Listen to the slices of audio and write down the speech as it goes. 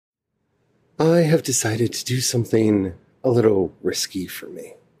I have decided to do something a little risky for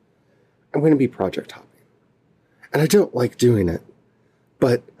me. I'm going to be project hopping. And I don't like doing it,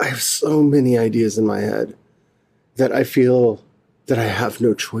 but I have so many ideas in my head that I feel that I have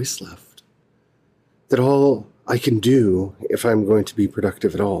no choice left. That all I can do, if I'm going to be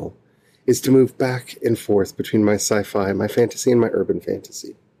productive at all, is to move back and forth between my sci-fi, my fantasy, and my urban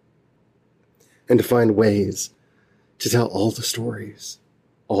fantasy. And to find ways to tell all the stories,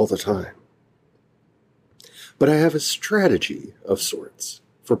 all the time. But I have a strategy of sorts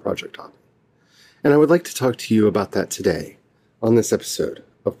for project hopping. And I would like to talk to you about that today on this episode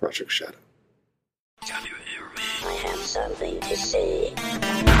of Project Shadow. Can you hear me? I have something to say.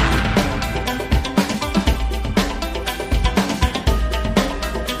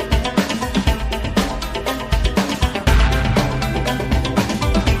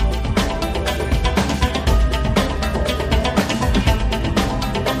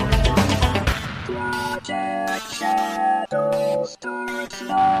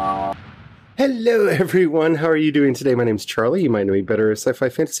 Hello everyone, how are you doing today? My name's Charlie, you might know me better as sci-fi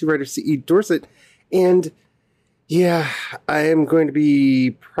fantasy writer C.E. Dorset, and yeah, I am going to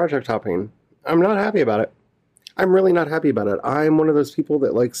be project hopping. I'm not happy about it. I'm really not happy about it. I'm one of those people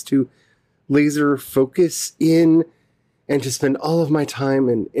that likes to laser focus in and to spend all of my time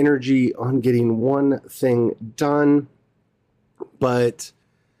and energy on getting one thing done, but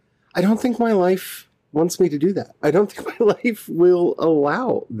I don't think my life wants me to do that. I don't think my life will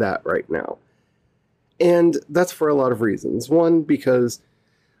allow that right now. And that's for a lot of reasons. One, because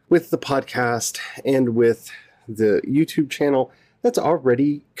with the podcast and with the YouTube channel, that's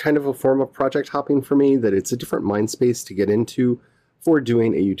already kind of a form of project hopping for me, that it's a different mind space to get into for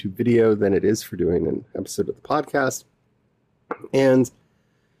doing a YouTube video than it is for doing an episode of the podcast. And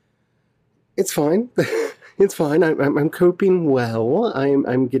it's fine. It's fine. I'm coping well.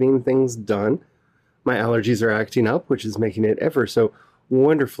 I'm getting things done. My allergies are acting up, which is making it ever so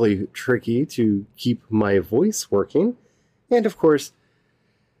wonderfully tricky to keep my voice working. And of course,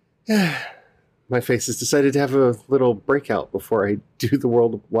 my face has decided to have a little breakout before I do the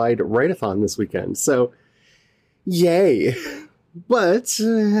Worldwide Write-a-thon this weekend. So, yay. But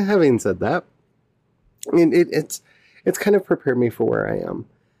having said that, I mean, it's kind of prepared me for where I am.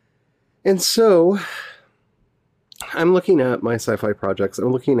 And so, I'm looking at my sci-fi projects.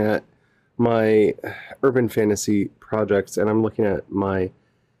 I'm looking at my urban fantasy projects, and I'm looking at my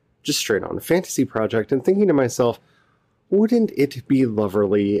just straight on fantasy project and thinking to myself, wouldn't it be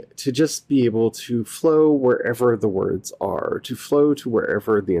lovely to just be able to flow wherever the words are, to flow to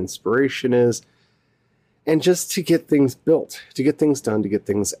wherever the inspiration is, and just to get things built, to get things done, to get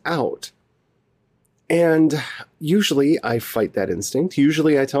things out. And usually I fight that instinct.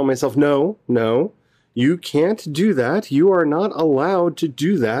 Usually I tell myself, no, you can't do that. You are not allowed to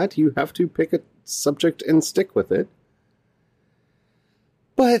do that. You have to pick a subject and stick with it.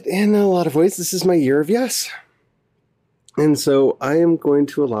 But in a lot of ways, this is my year of yes. And so I am going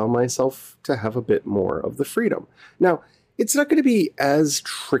to allow myself to have a bit more of the freedom. Now, it's not going to be as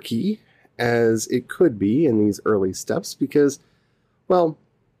tricky as it could be in these early steps because, well,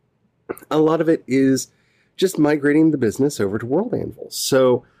 a lot of it is just migrating the business over to World Anvil.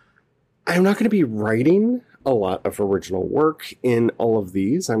 So I'm not going to be writing a lot of original work in all of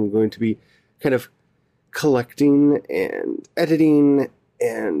these. I'm going to be kind of collecting and editing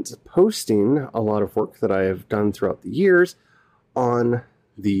and posting a lot of work that I have done throughout the years on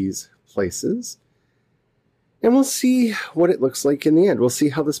these places. And we'll see what it looks like in the end. We'll see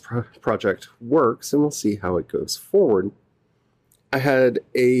how this project works, and we'll see how it goes forward. I had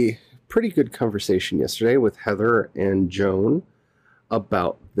a pretty good conversation yesterday with Heather and Joan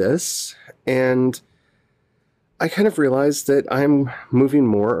about this, and I kind of realized that I'm moving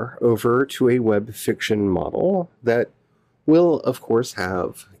more over to a web fiction model that will, of course,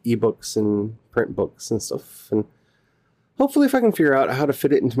 have ebooks and print books and stuff, and hopefully if I can figure out how to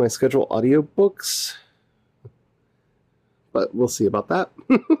fit it into my schedule, audiobooks, but we'll see about that.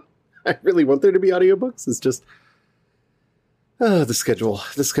 I really want there to be audiobooks. It's just the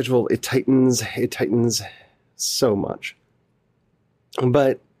schedule, it tightens so much.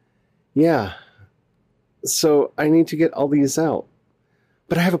 But yeah, so I need to get all these out.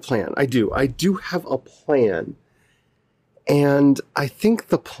 But I have a plan. I do have a plan. And I think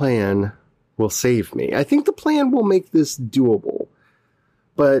the plan will save me. I think the plan will make this doable.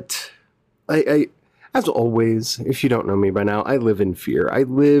 But I as always, if you don't know me by now, I live in fear. I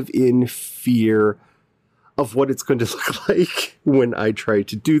live in fear of what it's going to look like when I try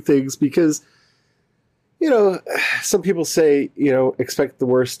to do things because, you know, some people say, you know, expect the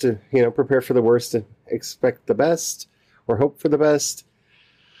worst to, you know, prepare for the worst and expect the best or hope for the best.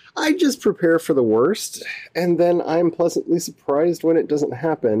 I just prepare for the worst, and then I'm pleasantly surprised when it doesn't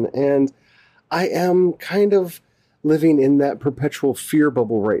happen, and I am kind of living in that perpetual fear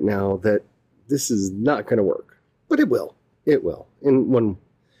bubble right now that this is not going to work. But it will. It will. In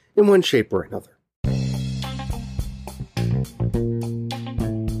one shape or another.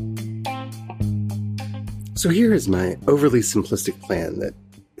 So here is my overly simplistic plan that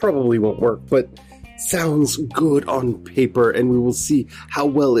probably won't work, but sounds good on paper, and we will see how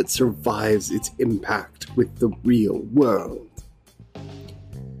well it survives its impact with the real world.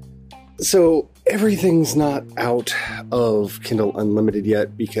 So everything's not out of Kindle Unlimited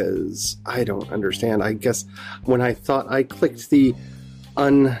yet because I don't understand. I guess when I thought I clicked the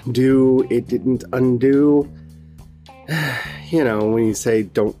undo, it didn't undo. You know, when you say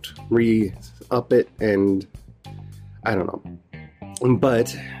don't re-up it, and I don't know.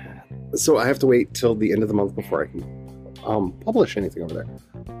 But, so I have to wait till the end of the month before I can publish anything over there.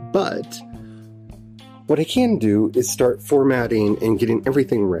 But what I can do is start formatting and getting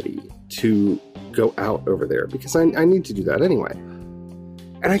everything ready to go out over there, because I need to do that anyway.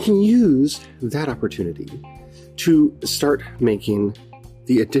 And I can use that opportunity to start making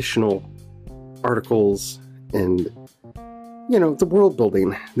the additional articles and, you know, the world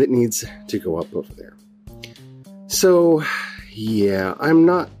building that needs to go up over there. So, yeah, I'm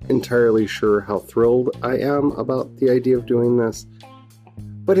not entirely sure how thrilled I am about the idea of doing this,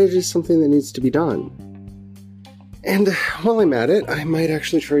 but it is something that needs to be done. And while I'm at it, I might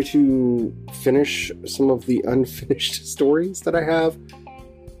actually try to finish some of the unfinished stories that I have.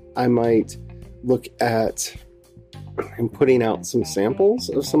 I might look at and putting out some samples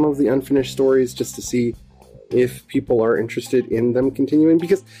of some of the unfinished stories just to see if people are interested in them continuing,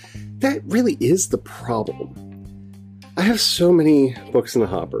 because that really is the problem. I have so many books in the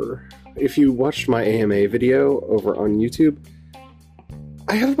hopper. If you watched my AMA video over on YouTube,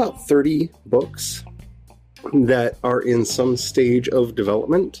 I have about 30 books that are in some stage of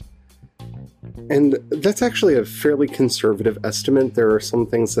development. And that's actually a fairly conservative estimate. There are some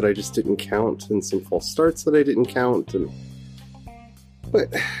things that I just didn't count, and some false starts that I didn't count,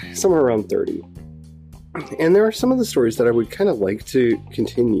 but somewhere around 30. And there are some of the stories that I would kind of like to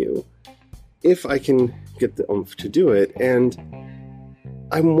continue if I can get the oomph to do it. And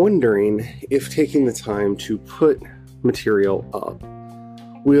I'm wondering if taking the time to put material up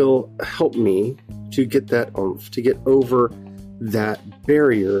will help me to get that oomph, to get over that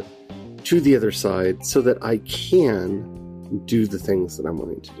barrier to the other side so that I can do the things that I'm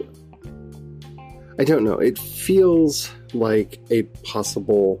wanting to do. I don't know. It feels like a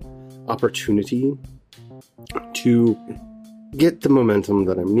possible opportunity to get the momentum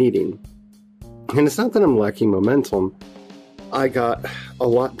that I'm needing. And it's not that I'm lacking momentum. I got a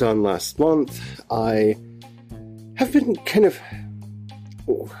lot done last month. I have been kind of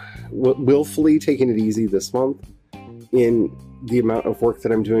willfully taking it easy this month in the amount of work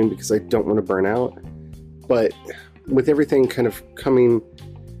that I'm doing because I don't want to burn out. But with everything kind of coming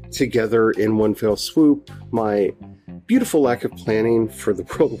together in one fell swoop, my beautiful lack of planning for the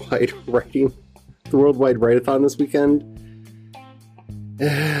worldwide write-a-thon this weekend,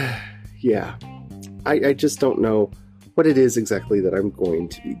 yeah, I just don't know what it is exactly that I'm going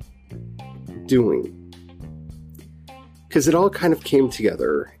to be doing. Because it all kind of came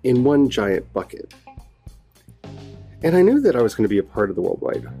together in one giant bucket. And I knew that I was going to be a part of the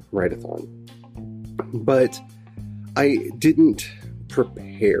worldwide write-a-thon. But I didn't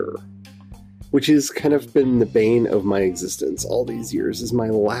prepare, which has kind of been the bane of my existence all these years, is my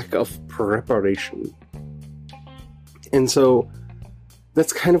lack of preparation. And so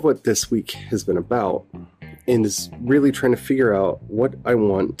that's kind of what this week has been about, and is really trying to figure out what I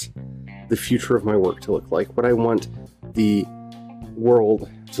want the future of my work to look like, what I want the world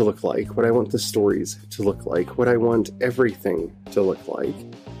to look like, what I want the stories to look like, what I want everything to look like.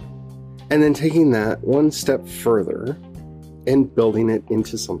 And then taking that one step further and building it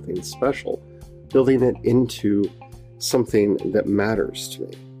into something special, building it into something that matters to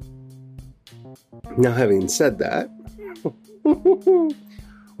me. Now, having said that,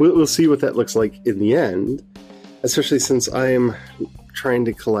 we'll see what that looks like in the end, especially since I'm trying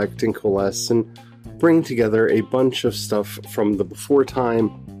to collect and coalesce and bring together a bunch of stuff from the before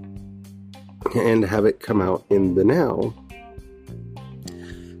time and have it come out in the now.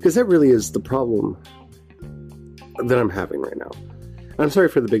 Because that really is the problem that I'm having right now. I'm sorry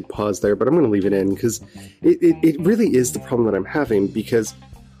for the big pause there, but I'm going to leave it in because it really is the problem that I'm having, because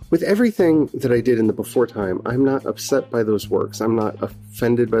with everything that I did in the before time, I'm not upset by those works. I'm not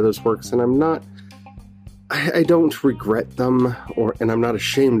offended by those works, and I don't regret them, and I'm not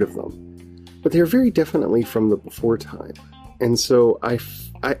ashamed of them. But they're very definitely from the before time. And so I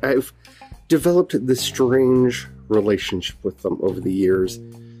I've developed this strange relationship with them over the years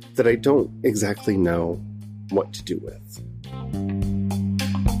that I don't exactly know what to do with.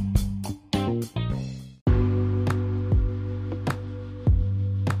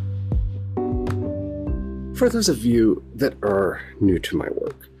 For those of you that are new to my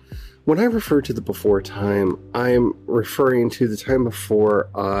work, when I refer to the before time, I'm referring to the time before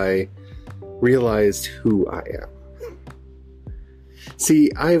I realized who I am.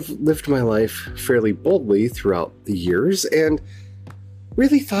 See, I've lived my life fairly boldly throughout the years and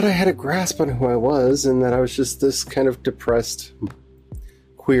really thought I had a grasp on who I was and that I was just this kind of depressed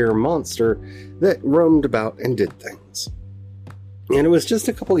queer monster that roamed about and did things. And it was just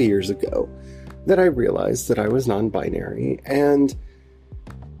a couple years ago that I realized that I was non-binary, and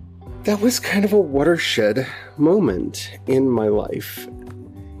that was kind of a watershed moment in my life.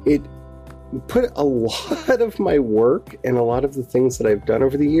 It put a lot of my work and a lot of the things that I've done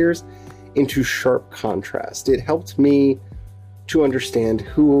over the years into sharp contrast. It helped me to understand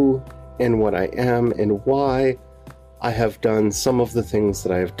who and what I am and why I have done some of the things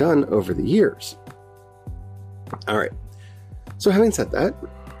that I have done over the years. All right. So having said that,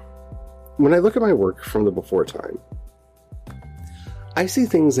 when I look at my work from the before time, I see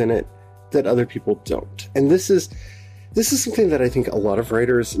things in it that other people don't. And this is something that I think a lot of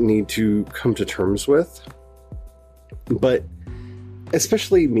writers need to come to terms with. But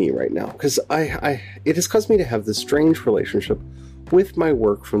especially me right now, because it has caused me to have this strange relationship with my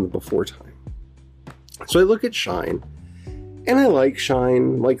work from the before time. So I look at Shine, and I like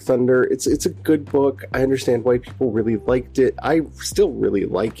Shine Like Thunder. It's a good book. I understand why people really liked it. I still really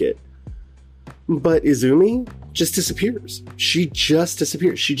like it. But Izumi just disappears. She just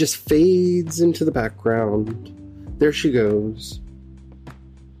disappears. She just fades into the background. There she goes.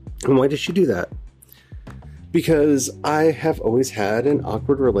 And why does she do that? Because I have always had an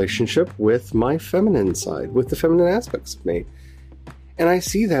awkward relationship with my feminine side, with the feminine aspects of me. And I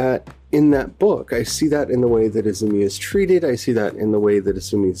see that in that book. I see that in the way that Izumi is treated. I see that in the way that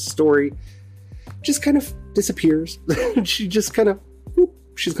Izumi's story just kind of disappears. She just kind of, whoop,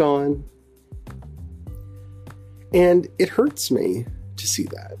 she's gone. And it hurts me to see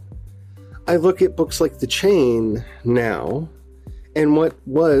that. I look at books like The Chain now, and what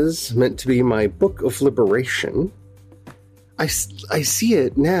was meant to be my book of liberation, I see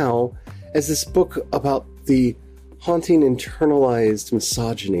it now as this book about the haunting internalized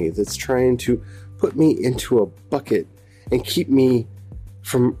misogyny that's trying to put me into a bucket and keep me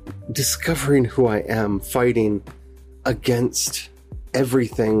from discovering who I am, fighting against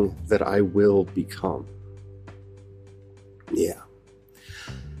everything that I will become. Yeah.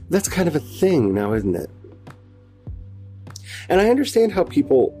 That's kind of a thing now, isn't it? And I understand how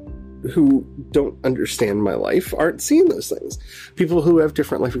people who don't understand my life aren't seeing those things. People who have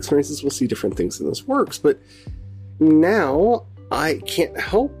different life experiences will see different things in this works, but now I can't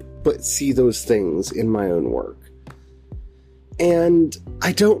help but see those things in my own work. And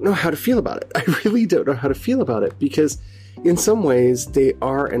I don't know how to feel about it. I really don't know how to feel about it, because in some ways they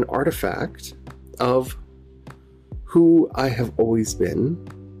are an artifact of who I have always been.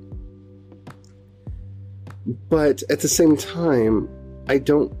 But at the same time, I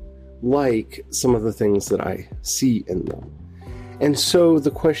don't like some of the things that I see in them. And so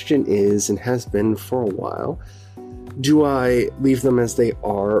the question is, and has been for a while, do I leave them as they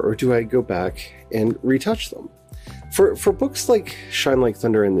are, or do I go back and retouch them? For books like Shine Like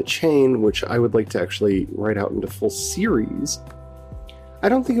Thunder and The Chain, which I would like to actually write out into full series, I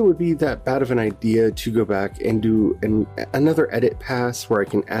don't think it would be that bad of an idea to go back and do another edit pass where I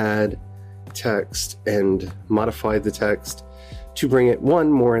can add text and modify the text to bring it,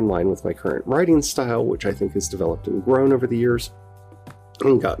 one, more in line with my current writing style, which I think has developed and grown over the years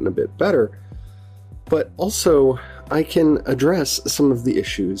and gotten a bit better. But also, I can address some of the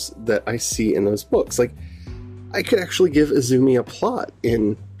issues that I see in those books. Like, I could actually give Izumi a plot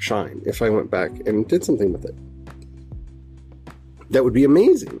in Shine if I went back and did something with it. That would be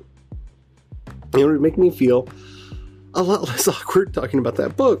amazing. It would make me feel a lot less awkward talking about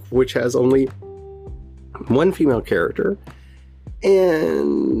that book, which has only one female character,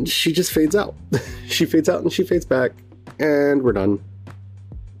 and she just fades out. She fades out and she fades back, and we're done.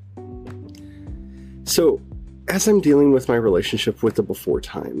 So, as I'm dealing with my relationship with the before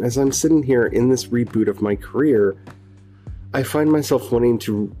time, as I'm sitting here in this reboot of my career, I find myself wanting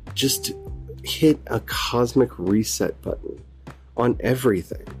to just hit a cosmic reset button on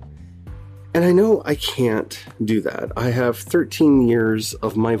everything. And I know I can't do that. I have 13 years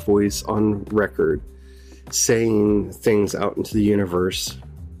of my voice on record saying things out into the universe,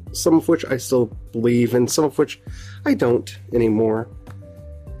 some of which I still believe and some of which I don't anymore.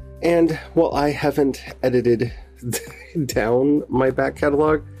 And while I haven't edited down my back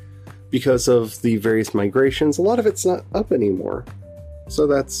catalog because of the various migrations, a lot of it's not up anymore. So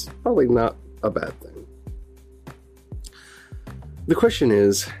that's probably not a bad thing. The question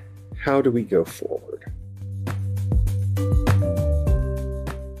is, how do we go forward?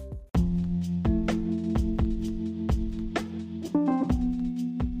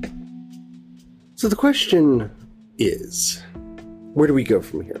 So the question is, where do we go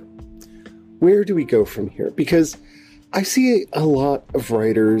from here? Where do we go from here? Because I see a lot of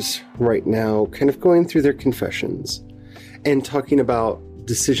writers right now kind of going through their confessions and talking about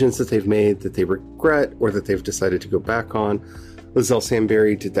decisions that they've made that they regret or that they've decided to go back on. Lizelle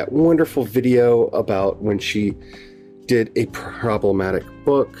Samberry did that wonderful video about when she did a problematic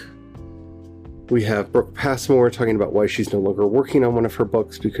book. We have Brooke Passmore talking about why she's no longer working on one of her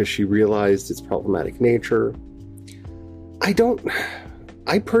books because she realized its problematic nature.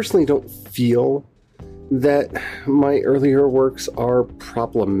 I personally don't feel that my earlier works are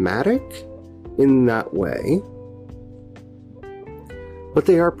problematic in that way, but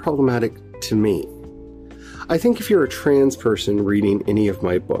they are problematic to me. I think if you're a trans person reading any of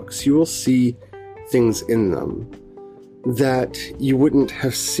my books, you will see things in them that you wouldn't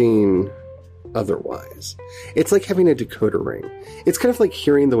have seen otherwise. It's like having a decoder ring. It's kind of like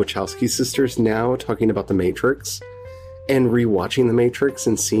hearing the Wachowski sisters now talking about The Matrix and rewatching The Matrix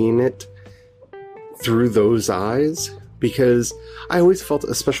and seeing it through those eyes, because I always felt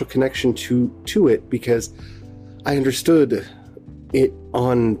a special connection to it because I understood it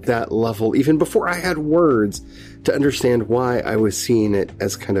on that level, even before I had words to understand why I was seeing it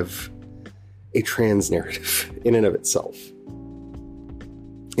as kind of a trans narrative in and of itself.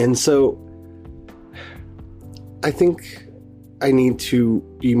 And so I think I need to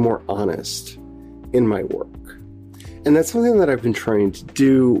be more honest in my work. And that's something that I've been trying to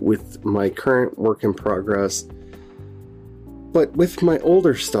do with my current work in progress. But with my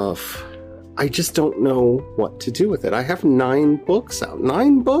older stuff, I just don't know what to do with it. I have 9 books out.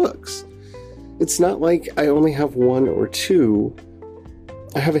 9 books! It's not like I only have 1 or 2.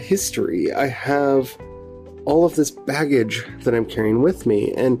 I have a history. I have all of this baggage that I'm carrying with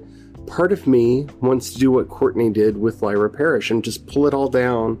me. And part of me wants to do what Courtney did with Lyra Parrish and just pull it all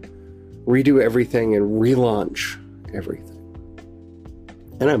down, redo everything, and relaunch everything.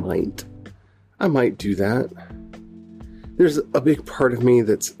 And I might do that. There's a big part of me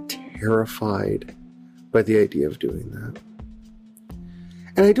that's terrified by the idea of doing that.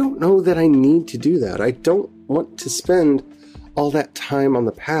 And I don't know that I need to do that. I don't want to spend all that time on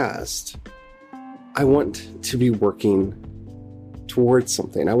the past. I want to be working towards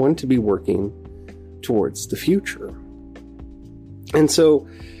something. I want to be working towards the future. And so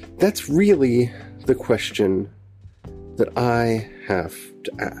that's really the question that I have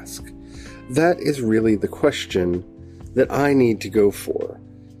to ask. That is really the question that I need to go for.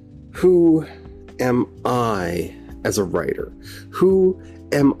 Who am I as a writer? Who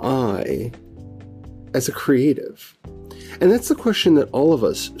am I as a creative? And that's the question that all of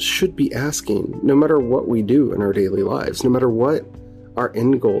us should be asking, no matter what we do in our daily lives, no matter what our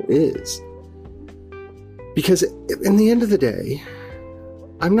end goal is. Because in the end of the day,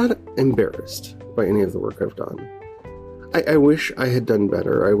 I'm not embarrassed by any of the work I've done. I wish I had done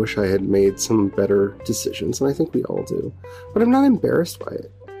better. I wish I had made some better decisions, and I think we all do. But I'm not embarrassed by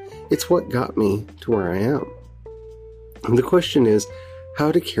it. It's what got me to where I am. And the question is,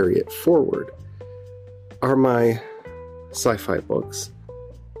 how to carry it forward. Are my sci-fi books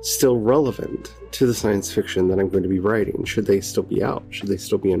still relevant to the science fiction that I'm going to be writing? Should they still be out? Should they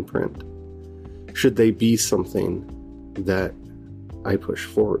still be in print? Should they be something that I push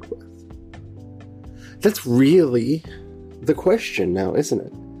forward with? That's really the question now, isn't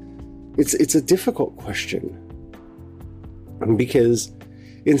it? It's a difficult question. Because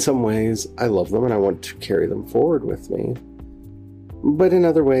in some ways, I love them and I want to carry them forward with me. But in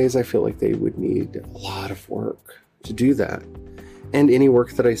other ways, I feel like they would need a lot of work to do that. And any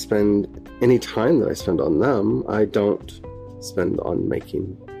work that I spend, any time that I spend on them, I don't spend on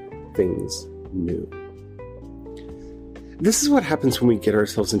making things new. This is what happens when we get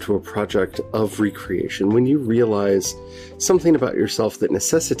ourselves into a project of recreation, when you realize something about yourself that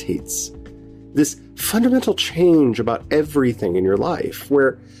necessitates this fundamental change about everything in your life,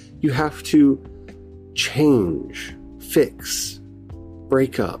 where you have to change, fix,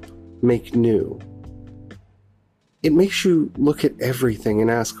 break up, make new. It makes you look at everything and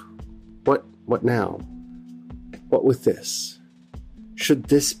ask, what now? What with this? Should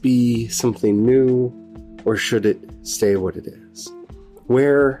this be something new, or should it stay what it is?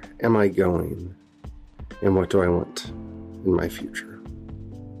 Where am I going? And what do I want in my future?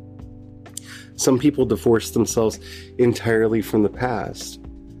 Some people divorce themselves entirely from the past,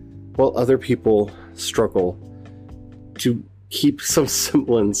 while other people struggle to keep some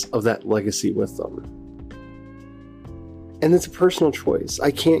semblance of that legacy with them. And it's a personal choice.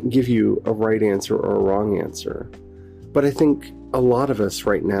 I can't give you a right answer or a wrong answer, but I think a lot of us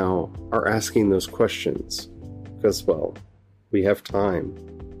right now are asking those questions because, well, we have time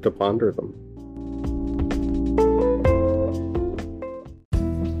to ponder them.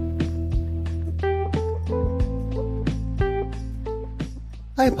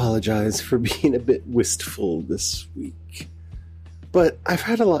 I apologize for being a bit wistful this week, but I've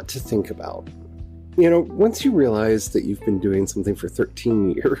had a lot to think about. You know, once you realize that you've been doing something for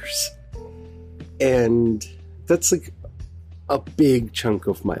 13 years, and that's like a big chunk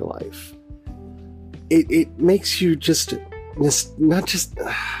of my life, it makes you just not just,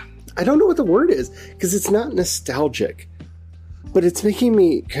 I don't know what the word is, because it's not nostalgic, but it's making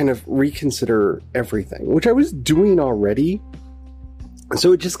me kind of reconsider everything, which I was doing already.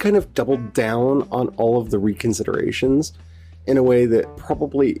 So it just kind of doubled down on all of the reconsiderations in a way that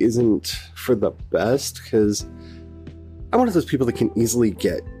probably isn't for the best, because I'm one of those people that can easily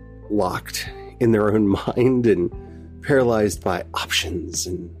get locked in their own mind and paralyzed by options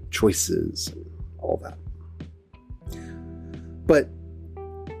and choices and all that. But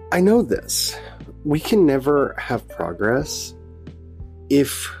I know this. We can never have progress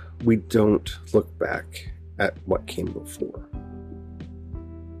if we don't look back at what came before.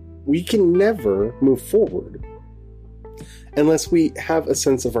 We can never move forward unless we have a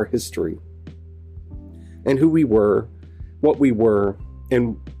sense of our history and who we were, what we were,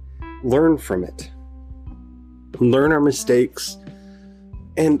 and learn from it. Learn our mistakes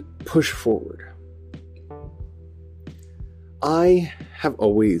and push forward. I have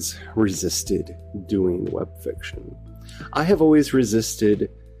always resisted doing web fiction. I have always resisted,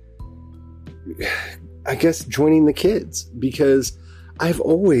 I guess, joining the kids, because I've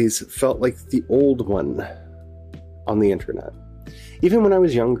always felt like the old one on the internet. Even when I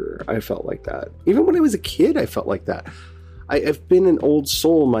was younger, I felt like that. Even when I was a kid, I felt like that. I've been an old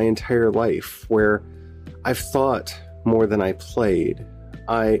soul my entire life, where I've thought more than I played.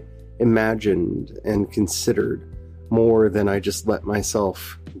 I imagined and considered more than I just let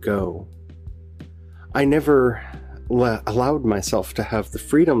myself go. I never allowed myself to have the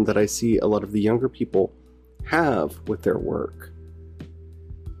freedom that I see a lot of the younger people have with their work.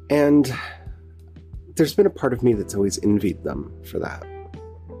 And there's been a part of me that's always envied them for that.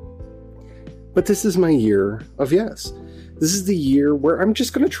 But this is my year of yes. This is the year where I'm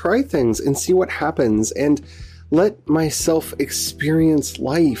just going to try things and see what happens and let myself experience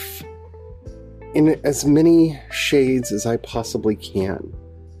life in as many shades as I possibly can.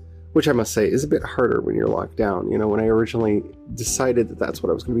 Which I must say is a bit harder when you're locked down. You know, when I originally decided that that's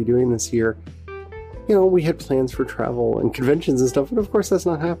what I was going to be doing this year, you know, we had plans for travel and conventions and stuff, but of course that's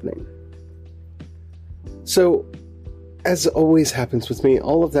not happening. So, as always happens with me,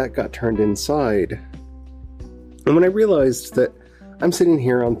 all of that got turned inside. And when I realized that I'm sitting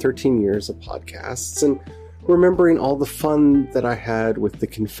here on 13 years of podcasts and remembering all the fun that I had with The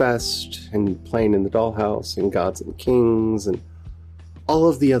Confessed and Playing in the Dollhouse and Gods and Kings and all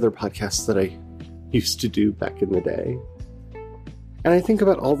of the other podcasts that I used to do back in the day. And I think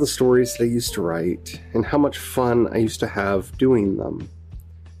about all the stories that I used to write and how much fun I used to have doing them.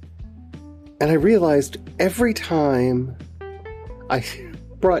 And I realized every time I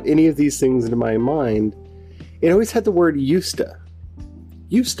brought any of these things into my mind, it always had the word used to.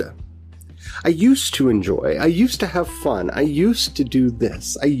 Used to. I used to enjoy. I used to have fun. I used to do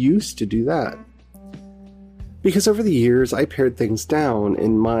this. I used to do that. Because over the years, I pared things down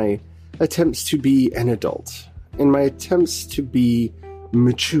in my attempts to be an adult, in my attempts to be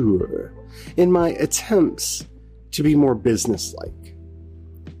mature, in my attempts to be more businesslike.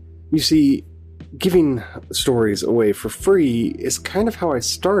 You see, giving stories away for free is kind of how I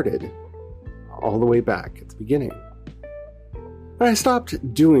started, all the way back at the beginning. But I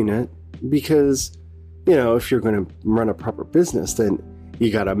stopped doing it because, you know, if you're going to run a proper business, then you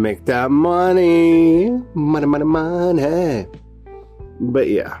gotta make that money. Money, money, money. But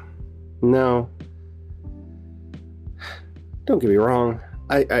yeah, no. Don't get me wrong.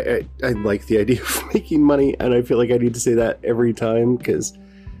 I like the idea of making money, and I feel like I need to say that every time, because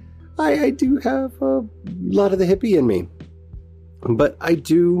I do have a lot of the hippie in me. But I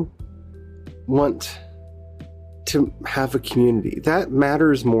do want to have a community. That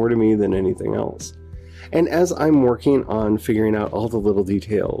matters more to me than anything else. And as I'm working on figuring out all the little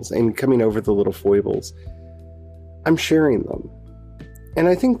details and coming over the little foibles, I'm sharing them. And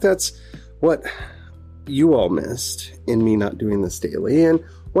I think that's what you all missed in me not doing this daily, and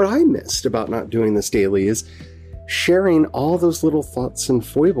what I missed about not doing this daily is sharing all those little thoughts and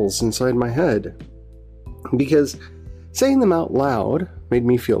foibles inside my head. Because saying them out loud made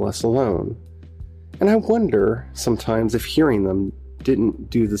me feel less alone. And I wonder sometimes if hearing them didn't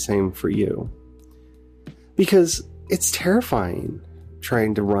do the same for you. Because it's terrifying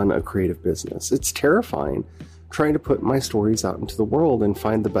trying to run a creative business. It's terrifying trying to put my stories out into the world and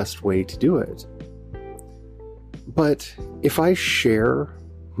find the best way to do it. But if I share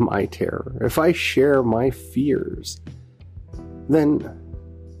my terror, if I share my fears, then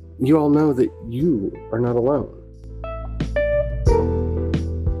you all know that you are not alone.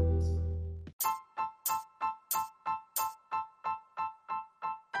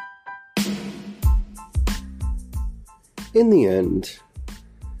 In the end,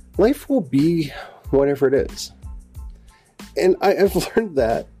 life will be whatever it is. And I've learned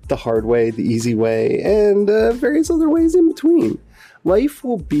that the hard way, the easy way, and various other ways in between. Life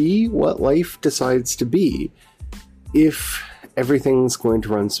will be what life decides to be. If everything's going to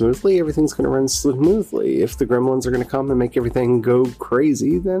run smoothly, everything's going to run smoothly. If the gremlins are going to come and make everything go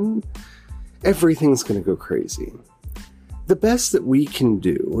crazy, then everything's going to go crazy. The best that we can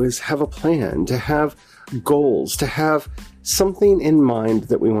do is have a plan, to have goals, to have something in mind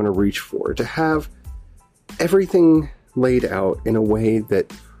that we want to reach for, to have everything laid out in a way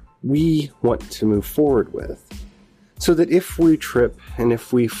that we want to move forward with. So that if we trip and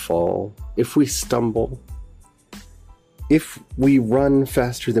if we fall, if we stumble, if we run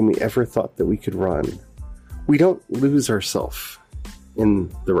faster than we ever thought that we could run, we don't lose ourselves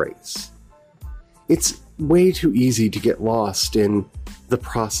in the race. It's way too easy to get lost in the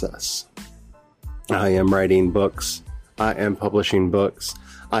process. I am writing books. I am publishing books.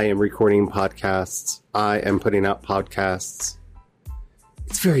 I am recording podcasts. I am putting out podcasts.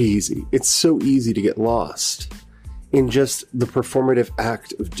 It's very easy. It's so easy to get lost in just the performative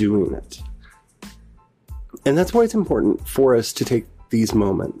act of doing it. And that's why it's important for us to take these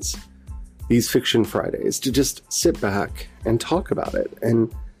moments, these Fiction Fridays, to just sit back and talk about it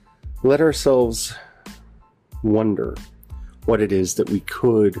and let ourselves wonder what it is that we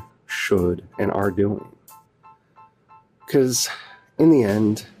could, should, and are doing. Because in the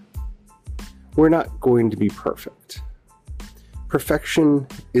end, we're not going to be perfect. Perfection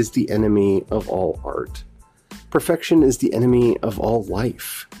is the enemy of all art. Perfection is the enemy of all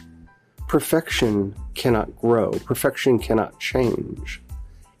life. Perfection cannot grow. Perfection cannot change.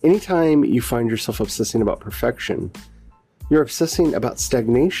 Anytime you find yourself obsessing about perfection, you're obsessing about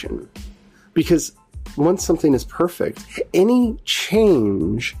stagnation. Because once something is perfect, any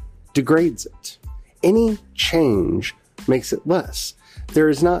change degrades it. Any change makes it less. There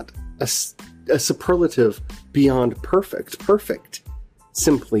is not a superlative beyond perfect. Perfect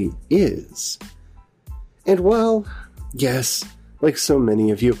simply is. And while, yes, like so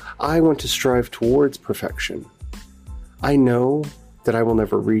many of you, I want to strive towards perfection, I know that I will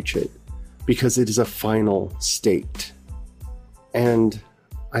never reach it because it is a final state. And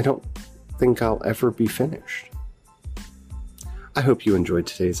I don't think I'll ever be finished. I hope you enjoyed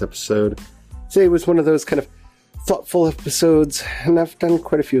today's episode. Today was one of those kind of thoughtful episodes, and I've done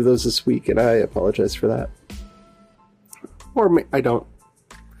quite a few of those this week, and I apologize for that. Or I don't.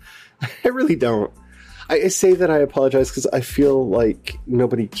 I really don't. I say that I apologize because I feel like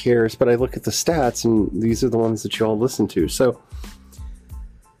nobody cares, but I look at the stats, and these are the ones that you all listen to. So,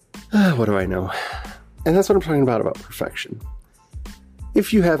 what do I know? And that's what I'm talking about perfection.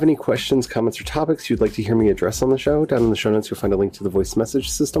 If you have any questions, comments, or topics you'd like to hear me address on the show, down in the show notes you'll find a link to the voice message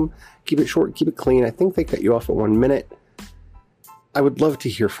system. Keep it short, keep it clean. I think they cut you off at 1 minute. I would love to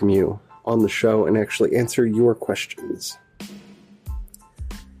hear from you on the show and actually answer your questions.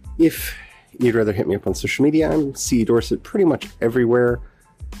 If you'd rather hit me up on social media, I'm C. Dorset pretty much everywhere,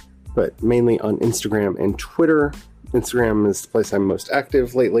 but mainly on Instagram and Twitter. Instagram is the place I'm most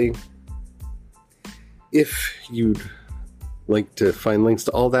active lately. If you'd like to find links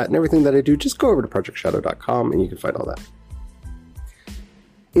to all that and everything that I do, just go over to projectshadow.com and you can find all that.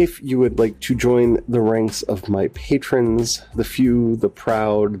 If you would like to join the ranks of my patrons, the few, the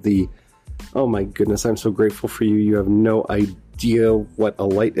proud, oh my goodness, I'm so grateful for you. You have no idea what a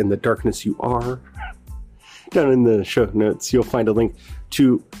light in the darkness you are. Down in the show notes, you'll find a link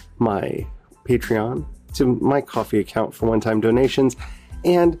to my Patreon, to my Ko-fi account for one-time donations,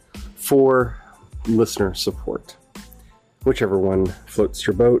 and for listener support. Whichever one floats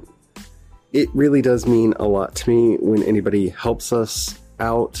your boat. It really does mean a lot to me when anybody helps us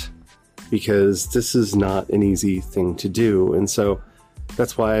out, because this is not an easy thing to do. And so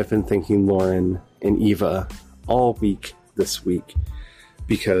that's why I've been thanking Lauren and Eva all week this week,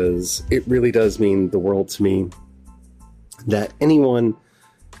 because it really does mean the world to me that anyone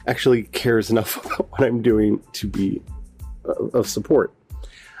actually cares enough about what I'm doing to be of support.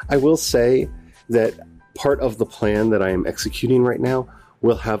 I will say that part of the plan that I am executing right now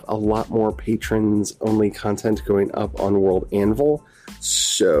will have a lot more patrons-only content going up on World Anvil.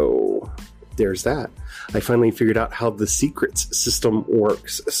 So there's that. I finally figured out how the secrets system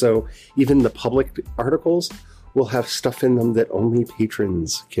works. So even the public articles will have stuff in them that only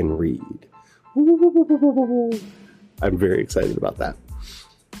patrons can read. I'm very excited about that.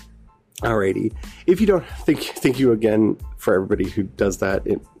 Alrighty. If you don't, thank you again for everybody who does that.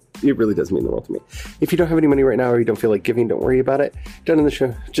 It really does mean the world to me. If you don't have any money right now or you don't feel like giving, don't worry about it. Done in the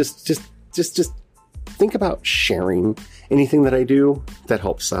show. Just think about sharing anything that I do that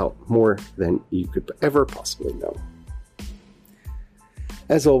helps out more than you could ever possibly know.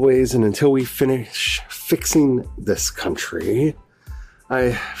 As always, and until we finish fixing this country,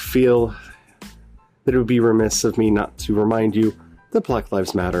 I feel that it would be remiss of me not to remind you that Black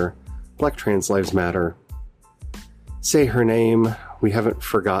Lives Matter, Black trans lives matter. Say her name. We haven't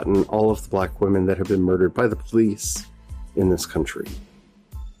forgotten all of the black women that have been murdered by the police in this country.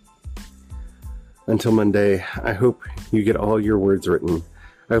 Until Monday, I hope you get all your words written.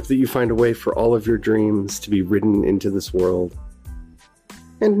 I hope that you find a way for all of your dreams to be written into this world.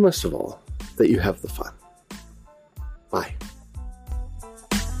 And most of all, that you have the fun. Bye.